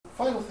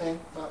Final thing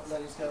about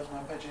learning scales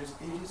and arpeggios,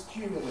 it is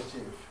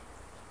cumulative.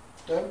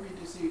 Don't be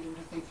deceived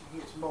into thinking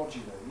it's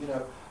modular. You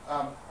know,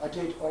 I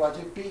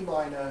did B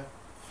minor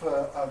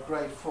for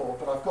grade 4,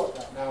 but I've got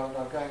that now and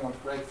I'm going on to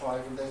grade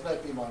 5, and there's no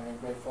B minor in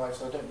grade 5,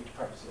 so I don't need to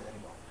practice it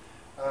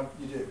anymore.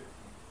 You do.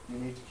 You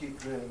need to keep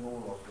drilling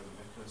all of them,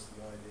 because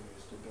the idea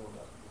is to build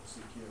up your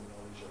secure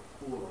knowledge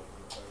of all of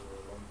them over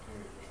a long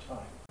period of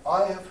time.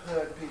 I have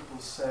heard people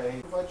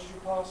say, provided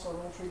you pass on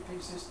all 3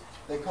 pieces,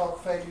 they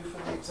can't fail you for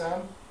the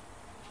exam.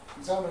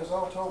 Examiners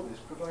are told this,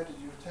 provided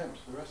you attempt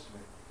the rest of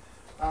it.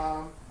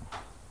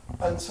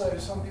 And so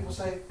some people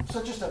say,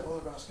 so just don't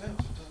bother about scales,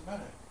 it doesn't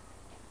matter.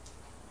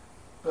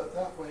 But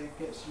that way it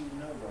gets you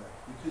nowhere,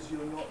 because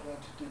you're not going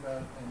to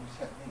develop any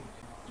technique.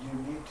 You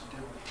need to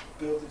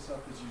build this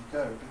up as you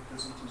go,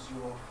 because it is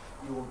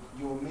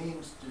your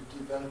means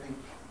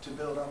to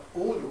build up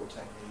all your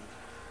technique.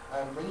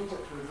 And when you get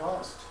to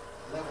advanced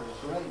level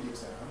grade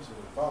exams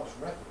or advanced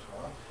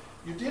repertoire,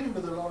 you're dealing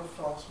with a lot of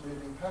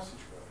fast-moving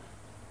passage work.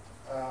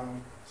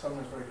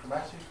 Sometimes very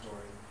chromatic or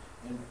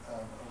in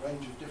a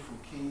range of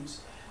different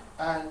keys.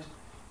 And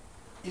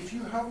if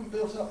you haven't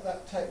built up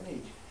that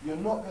technique, you're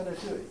not going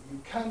to do it. You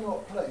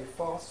cannot play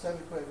fast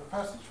semiquaver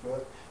passage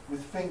work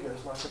with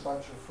fingers like a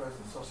bunch of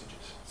frozen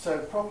sausages. So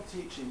proper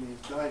teaching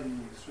means guiding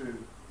you through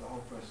the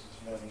whole process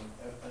of learning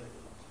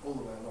all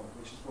the way along,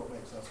 which is what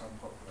makes us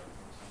unpopular.